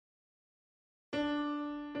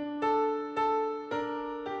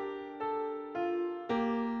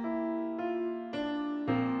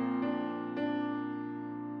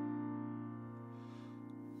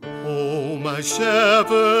my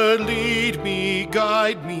shepherd, lead me,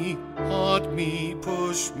 guide me, haunt me,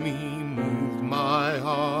 push me, move my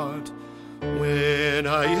heart. When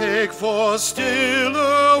I ache for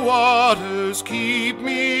stiller waters, keep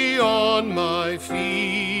me on my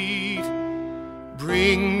feet.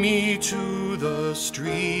 Bring me to the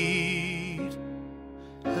street,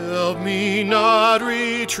 help me not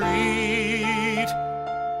retreat.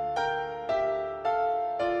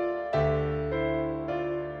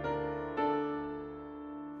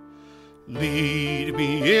 Lead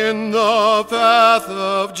me in the path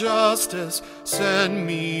of justice, send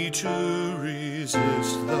me to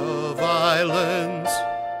resist the violence.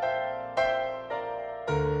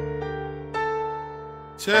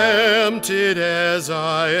 Tempted as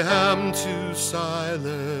I am to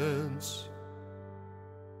silence,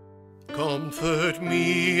 comfort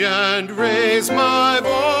me and raise my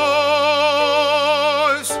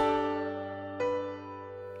voice.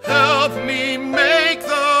 Help me make the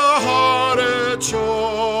harder choice.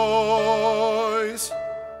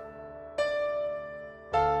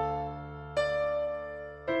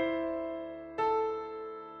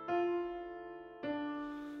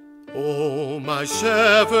 Oh, my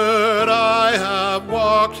shepherd, I have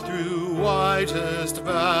walked through widest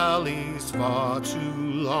valleys far too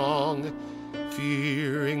long,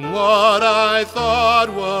 fearing what I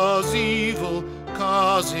thought was evil,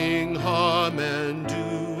 causing harm and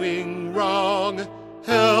doing wrong.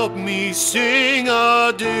 Help me sing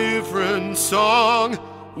a different song.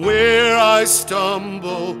 Where I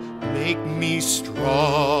stumble, make me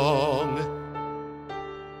strong.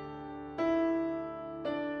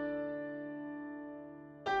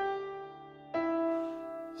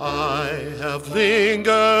 I have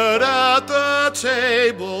lingered at the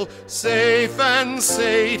table, safe and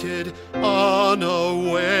sated,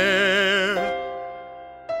 unaware,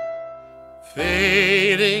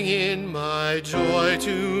 fading in my joy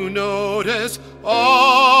to notice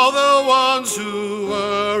all the ones who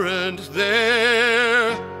weren't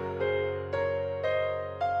there.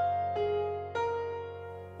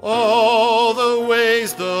 All the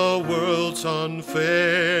ways the world's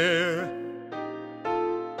unfair.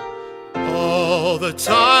 All the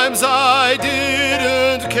times I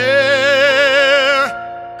didn't care.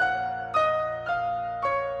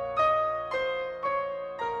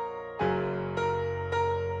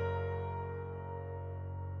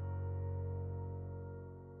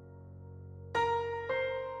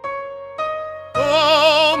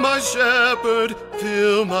 Oh, my shepherd,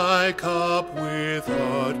 fill my cup with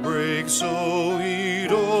heartbreak so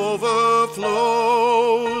it overflows.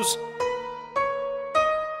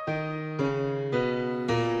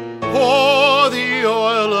 Pour the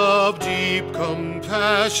oil of deep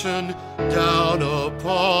compassion down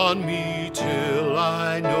upon me till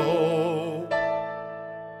I know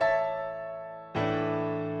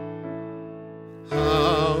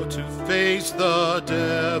how to face the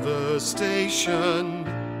devastation,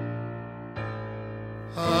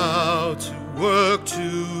 how to work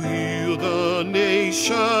to heal the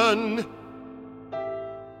nation,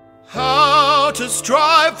 how to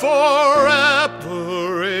strive for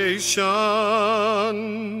reparation.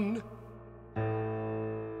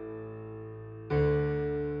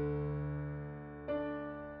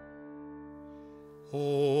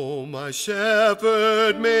 Oh, my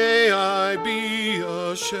shepherd, may I be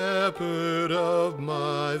a shepherd of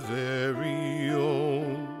my very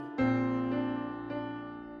own,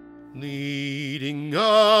 leading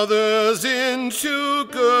others into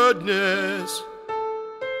goodness,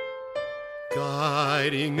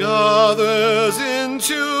 guiding others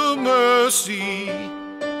into mercy,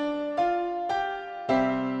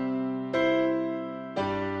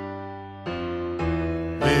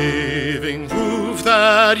 living proof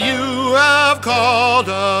that you have called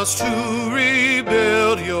us to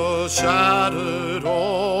rebuild your shattered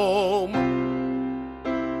home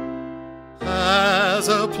as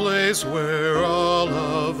a place where all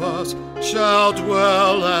of us shall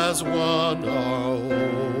dwell as one our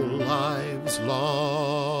whole lives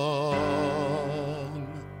long.